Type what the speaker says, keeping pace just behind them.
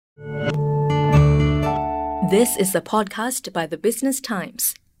This is a podcast by the Business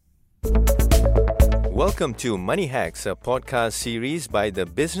Times. Welcome to Money Hacks, a podcast series by the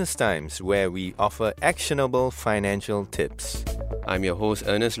Business Times where we offer actionable financial tips. I'm your host,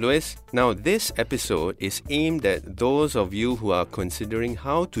 Ernest Lewis. Now, this episode is aimed at those of you who are considering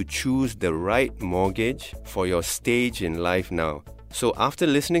how to choose the right mortgage for your stage in life now. So after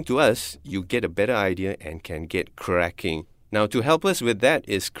listening to us, you get a better idea and can get cracking. Now, to help us with that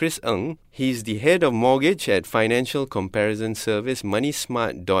is Chris Ng. He's the head of mortgage at financial comparison service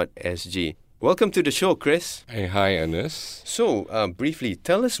MoneySmart.sg. Welcome to the show, Chris. Hey, hi, Ernest. So, briefly,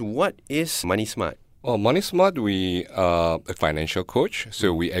 tell us what is MoneySmart? Well, MoneySmart, we are a financial coach.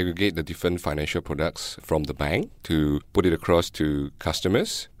 So we aggregate the different financial products from the bank to put it across to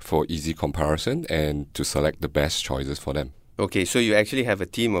customers for easy comparison and to select the best choices for them. Okay, so you actually have a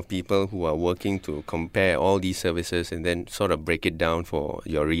team of people who are working to compare all these services and then sort of break it down for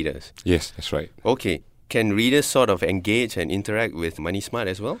your readers. Yes, that's right. Okay. Can readers sort of engage and interact with MoneySmart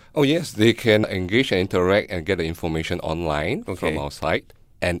as well? Oh, yes. They can engage and interact and get the information online from our site.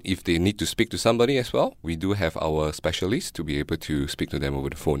 And if they need to speak to somebody as well, we do have our specialists to be able to speak to them over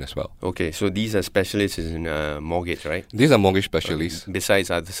the phone as well. Okay, so these are specialists in mortgage, right? These are mortgage specialists.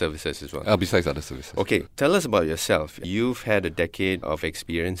 Besides other services as well? Besides other services. Okay, tell us about yourself. You've had a decade of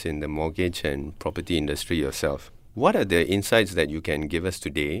experience in the mortgage and property industry yourself. What are the insights that you can give us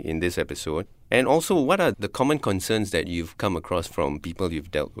today in this episode? And also, what are the common concerns that you've come across from people you've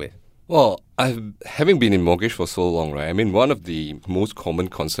dealt with? Well, having been in mortgage for so long, right? I mean, one of the most common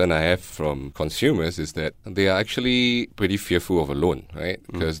concern I have from consumers is that they are actually pretty fearful of a loan, right?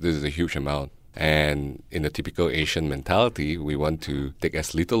 Because this is a huge amount. And in the typical Asian mentality, we want to take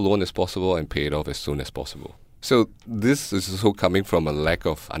as little loan as possible and pay it off as soon as possible. So this is also coming from a lack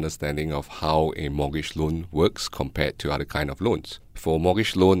of understanding of how a mortgage loan works compared to other kind of loans. For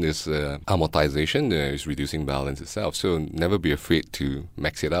mortgage loan is amortization, is reducing balance itself. So never be afraid to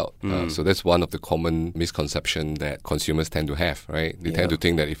max it out. So that's one of the common misconceptions that consumers tend to have, right? They tend to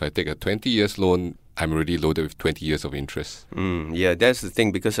think that if I take a 20 years loan, I'm already loaded with 20 years of interest. Yeah, that's the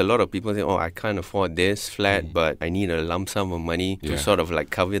thing, because a lot of people say, I can't afford this flat, but I need a lump sum of money to sort of like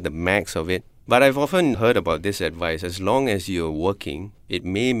cover the max of it. But I've often heard about this advice. As long as you're working, it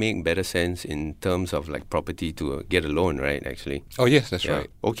may make better sense in terms of like property to get a loan, right, actually? Oh, yes, that's right.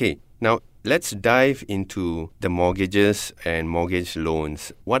 Okay. Now, let's dive into the mortgages and mortgage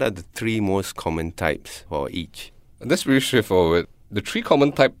loans. What are the three most common types for each? That's very straightforward. The three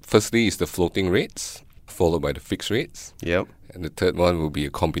common type, firstly, is the floating rates, followed by the fixed rates. Yep. And the third one will be a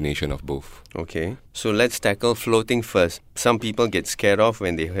combination of both. Okay. So let's tackle floating first. Some people get scared off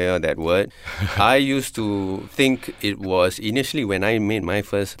when they hear that word. I used to think it was, initially when I made my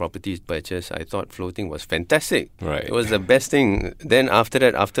first property purchase, I thought floating was fantastic. Right. It was the best thing. Then after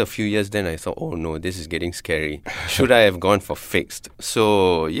that, after a few years, then I thought, oh no, this is getting scary. Should I have gone for fixed?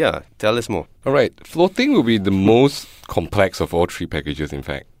 So yeah, tell us more. All right. Floating will be the most complex of all three packages, in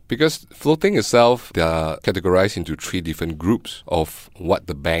fact. Because floating itself, they are categorized into three different groups of what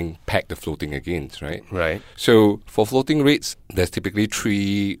the bank pegged the floating against, right? Right. So for floating rates, there's typically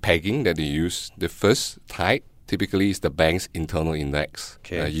three pegging that they use. The first type typically is the bank's internal index.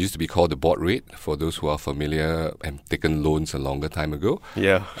 Okay. It used to be called the board rate for those who are familiar and taken loans a longer time ago.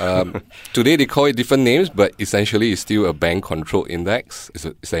 Yeah. Today they call it different names, but essentially it's still a bank-controlled index. It's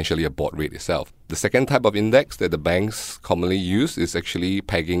essentially a board rate itself. The second type of index that the banks commonly use is actually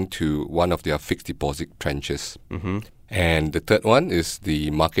pegging to one of their fixed deposit tranches. And the third one is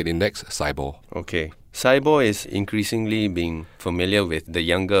the market index, SIBOR. Okay. SIBOR is increasingly being familiar with the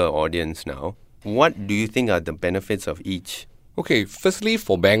younger audience now. What do you think are the benefits of each? Okay, firstly,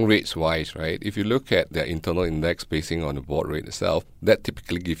 for bank rates wise, right, if you look at their internal index basing on the board rate itself, that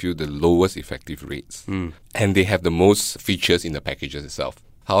typically gives you the lowest effective rates. And they have the most features in the packages itself.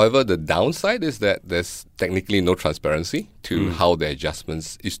 However, the downside is that there's technically no transparency to how the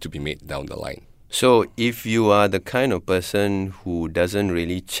adjustments is to be made down the line. So if you are the kind of person who doesn't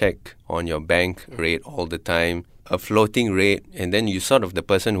really check on your bank rate all the time, a floating rate, and then you sort of the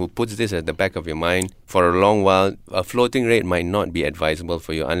person who puts this at the back of your mind for a long while, a floating rate might not be advisable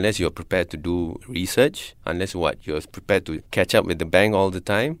for you unless you're prepared to do research, unless you're prepared to catch up with the bank all the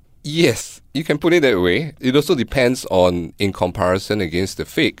time. Yes, you can put it that way. It also depends on, in comparison against the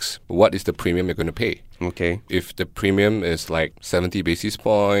fix, what is the premium you're going to pay. Okay. If the premium is like 70 basis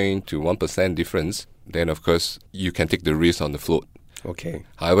point to 1% difference, then of course you can take the risk on the float. Okay.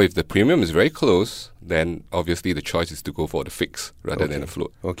 However, if the premium is very close, then obviously the choice is to go for the fix rather than a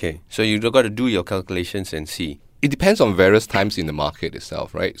float. Okay. So you've got to do your calculations and see. It depends on various times in the market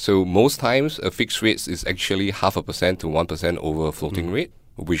itself, right? So most times a fixed rate is actually 0.5% to 1% over a floating rate.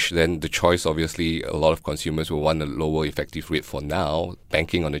 which then the choice, obviously, a lot of consumers will want a lower effective rate for now,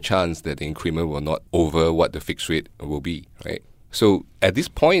 banking on the chance that the increment will not over what the fixed rate will be, right? So at this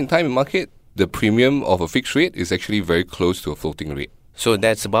point in time in market, the premium of a fixed rate is actually very close to a floating rate. So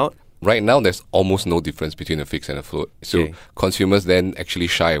that's about? Right now, there's almost no difference between a fixed and a float. So Okay. consumers then actually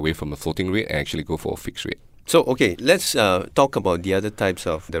shy away from a floating rate and actually go for a fixed rate. So, okay, let's talk about the other types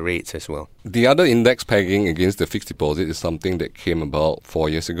of the rates as well. The other index pegging against the fixed deposit is something that came about 4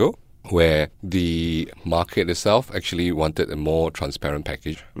 years ago, where the market itself actually wanted a more transparent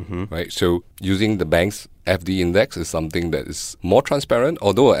package, right? So using the bank's FD index is something that is more transparent.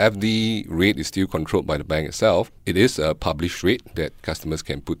 Although a FD rate is still controlled by the bank itself, it is a published rate that customers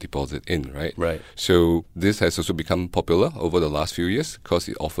can put deposit in, right? Right. So this has also become popular over the last few years because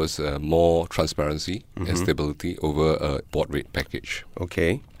it offers more transparency and stability over a board rate package.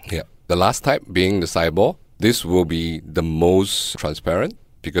 Okay. Yeah. The last type being the SIBOR. This will be the most transparent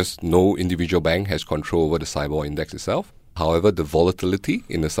because no individual bank has control over the SIBOR index itself. However, the volatility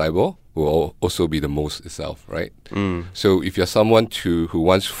in the SIBOR will also be the most itself, right? So if you're someone who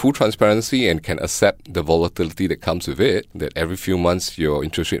wants full transparency and can accept the volatility that comes with it, that every few months your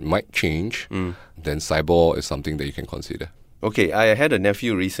interest rate might change, then SIBOR is something that you can consider. Okay, I had a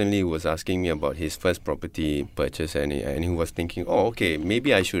nephew recently who was asking me about his first property purchase and he was thinking, oh, okay,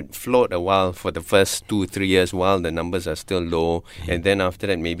 maybe I should float a while for the first 2-3 years while the numbers are still low and then after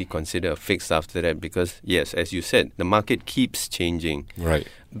that maybe consider a fixed after that because, yes, as you said, the market keeps changing. Right.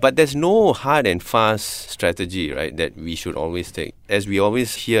 But there's no hard and fast strategy, right, that we should always take. As we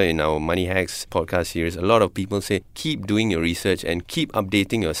always hear in our Money Hacks podcast series, a lot of people say, keep doing your research and keep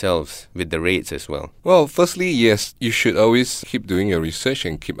updating yourselves with the rates as well. Well, firstly, yes, you should always keep doing your research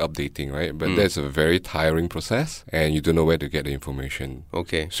and keep updating, right? But that's a very tiring process and you don't know where to get the information.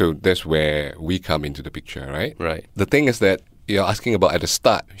 Okay. So that's where we come into the picture, right? Right. The thing is that you're asking about at the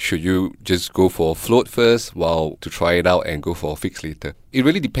start, should you just go for a float first while to try it out and go for a fix later? It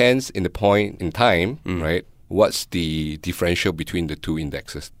really depends in the point in time, right? What's the differential between the two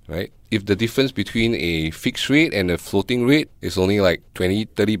indexes, right? If the difference between a fixed rate and a floating rate is only like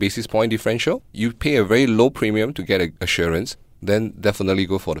 20-30 basis point differential, you pay a very low premium to get assurance, then definitely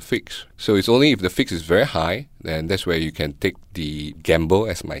go for the fix. So it's only if the fix is very high, then that's where you can take the gamble,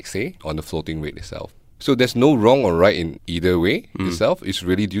 as might say, on the floating rate itself. So there's no wrong or right in either way itself. It's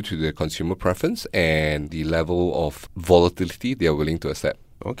really due to the consumer preference and the level of volatility they are willing to accept.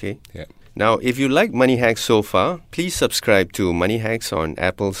 Okay. Yeah. Now, if you like Money Hacks so far, please subscribe to Money Hacks on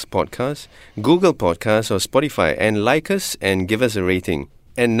Apple's podcast, Google Podcasts or Spotify and like us and give us a rating.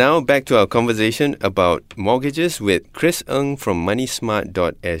 And now back to our conversation about mortgages with Chris Ng from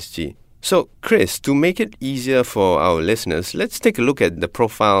moneysmart.sg. So, Chris, to make it easier for our listeners, let's take a look at the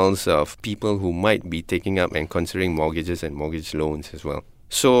profiles of people who might be taking up and considering mortgages and mortgage loans as well.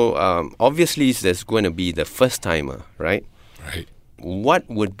 So, obviously, there's going to be the first-timer, right? Right. What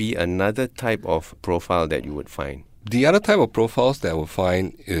would be another type of profile that you would find? The other type of profiles that I will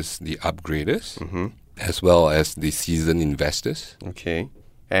find is the upgraders, as well as the seasoned investors. Okay.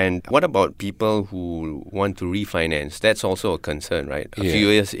 And what about people who want to refinance? That's also a concern, right? A few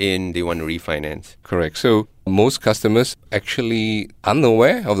years in, they want to refinance. Correct. So most customers actually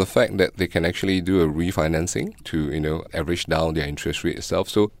unaware of the fact that they can actually do a refinancing to, average down their interest rate itself.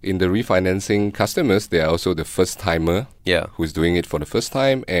 So in the refinancing customers, they are also the first timer who's doing it for the first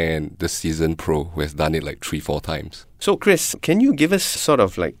time and the seasoned pro who has done it like 3-4 times. So, Chris, can you give us sort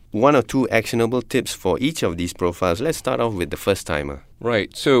of like 1 or 2 actionable tips for each of these profiles? Let's start off with the first timer.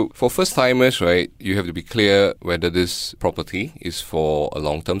 Right. So for first timers, right, you have to be clear whether this property is for a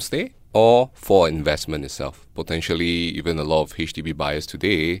long-term stay or for investment itself. Potentially, even a lot of HDB buyers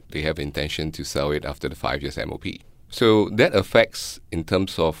today, they have intention to sell it after the 5 years MOP. So that affects in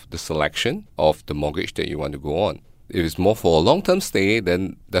terms of the selection of the mortgage that you want to go on. If it's more for a long-term stay,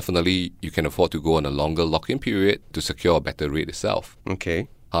 then definitely you can afford to go on a longer lock-in period to secure a better rate itself. Okay.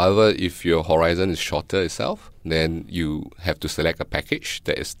 However, if your horizon is shorter itself, then you have to select a package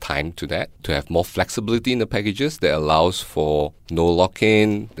that is timed to that, to have more flexibility in the packages that allows for no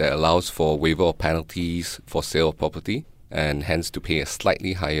lock-in, that allows for waiver of penalties for sale of property, and hence to pay a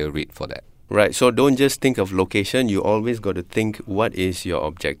slightly higher rate for that. Right. So don't just think of location. You always got to think what is your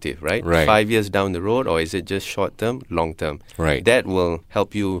objective, right? Right. 5 years down the road, or is it just short term, long term? Right. That will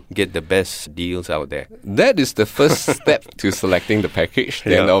help you get the best deals out there. That is the first step to selecting the package.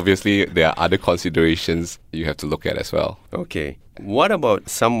 Then obviously there are other considerations you have to look at as well. Okay. What about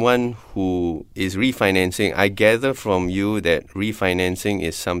someone who is refinancing? I gather from you that refinancing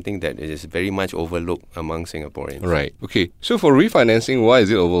is something that is very much overlooked among Singaporeans. Right. Okay. So for refinancing, why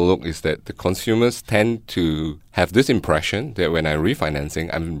is it overlooked is that the consumers tend to have this impression that when I'm refinancing,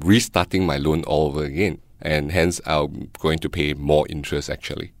 I'm restarting my loan all over again. And hence, I'm going to pay more interest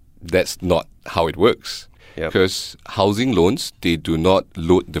actually. That's not how it works. Yep. Because housing loans, they do not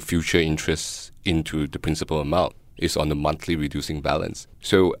load the future interest into the principal amount. It's on the monthly reducing balance.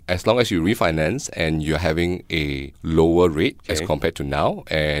 So as long as you refinance and you're having a lower rate as compared to now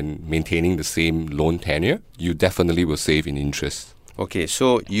and maintaining the same loan tenure, you definitely will save in interest. Okay,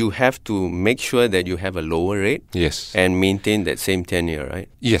 so you have to make sure that you have a lower rate Yes. and maintain that same tenure, right?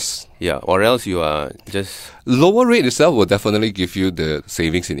 Yes. Yeah, or else you are just... Lower rate itself will definitely give you the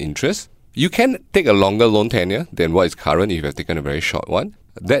savings in interest. You can take a longer loan tenure than what is current if you have taken a very short one.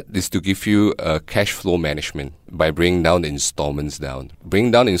 That is to give you a cash flow management by bringing down the installments down.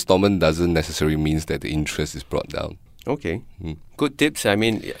 Bringing down the installment doesn't necessarily mean that the interest is brought down. Okay. Good tips. I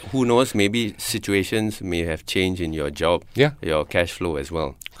mean, who knows, maybe situations may have changed in your job, Yeah. your cash flow as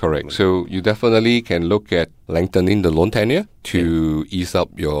well. Correct. So you definitely can look at lengthening the loan tenure to ease up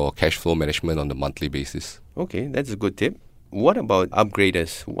your cash flow management on the monthly basis. Okay, that's a good tip. What about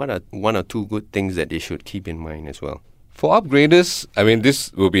upgraders? What are one or two good things that they should keep in mind as well? For upgraders, I mean,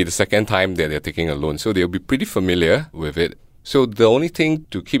 this will be the second time that they're taking a loan, so they'll be pretty familiar with it. So the only thing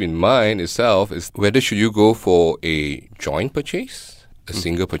to keep in mind itself is whether should you go for a joint purchase, a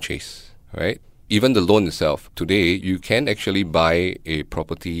single purchase, right? Even the loan itself, today you can actually buy a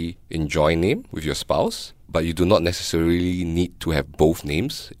property in joint name with your spouse, but you do not necessarily need to have both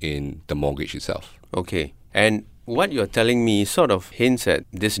names in the mortgage itself. Okay. And what you're telling me sort of hints at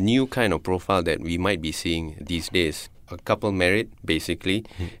this new kind of profile that we might be seeing these days. A couple married, basically,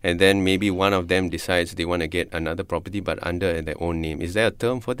 and then maybe one of them decides they want to get another property but under their own name. Is there a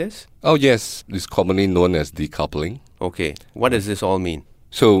term for this? Oh yes, it's commonly known as decoupling. Okay. What does this all mean?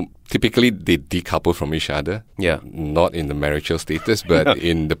 So typically they decouple from each other. Yeah. Not in the marital status, but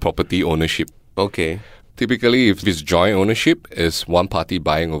in the property ownership. Okay. Typically, if it's joint ownership, is one party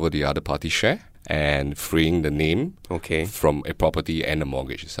buying over the other party's share and freeing the name from a property and a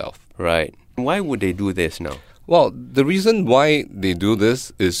mortgage itself. Right. Why would they do this now? Well, the reason why they do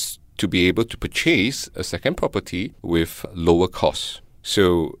this is to be able to purchase a second property with lower costs.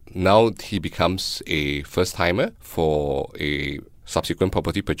 So now he becomes a first-timer for a subsequent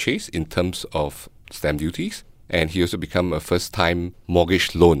property purchase in terms of stamp duties. And he also become a first-time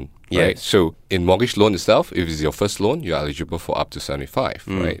mortgage loan. Right? Yes. So in mortgage loan itself, if it's your first loan, you're eligible for up to 75,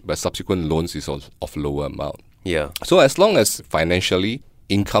 right? But subsequent loans is of lower amount. Yeah. So as long as financially,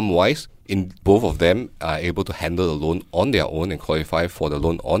 income-wise, in both of them are able to handle the loan on their own and qualify for the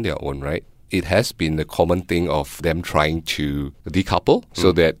loan on their own, right? It has been the common thing of them trying to decouple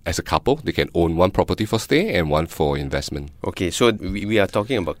so that as a couple, they can own one property for stay and one for investment. Okay, so we are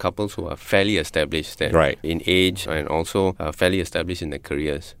talking about couples who are fairly established then Right. in age and also fairly established in their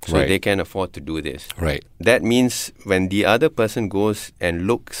careers. So Right. they can afford to do this. Right. That means when the other person goes and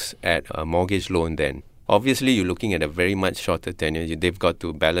looks at a mortgage loan then, obviously you're looking at a very much shorter tenure. They've got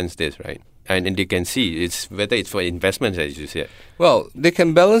to balance this, right? And they can see it's whether it's for investments, as you said. Well, they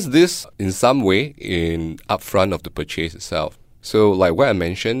can balance this in some way in upfront of the purchase itself. So like what I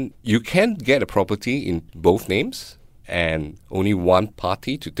mentioned, you can get a property in both names and only one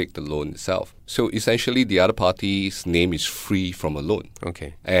party to take the loan itself. So essentially the other party's name is free from a loan.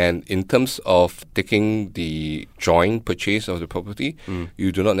 Okay. And in terms of taking the joint purchase of the property,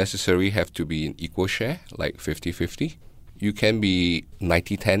 you do not necessarily have to be in equal share, like 50-50. You can be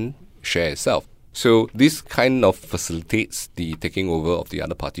 90-10 share itself. So this kind of facilitates the taking over of the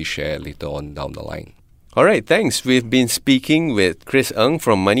other party's share later on down the line. All right, thanks. We've been speaking with Chris Ng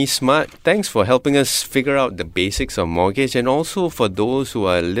from Money Smart. Thanks for helping us figure out the basics of mortgage, and also for those who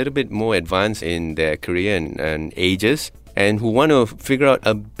are a little bit more advanced in their career and ages and who want to figure out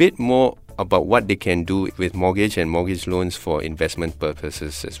a bit more about what they can do with mortgage and mortgage loans for investment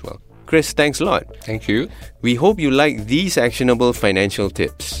purposes as well. Chris, thanks a lot. Thank you. We hope you like these actionable financial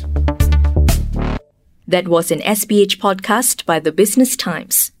tips. That was an SPH podcast by the Business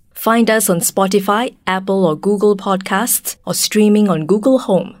Times. Find us on Spotify, Apple or Google Podcasts, or streaming on Google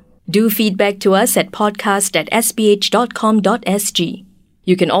Home. Do feedback to us at podcast@sph.com.sg.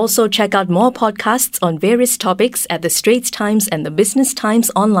 You can also check out more podcasts on various topics at the Straits Times and the Business Times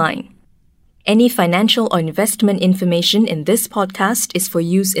online. Any financial or investment information in this podcast is for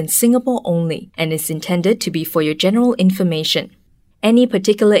use in Singapore only and is intended to be for your general information. Any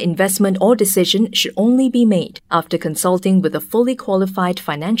particular investment or decision should only be made after consulting with a fully qualified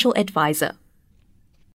financial advisor.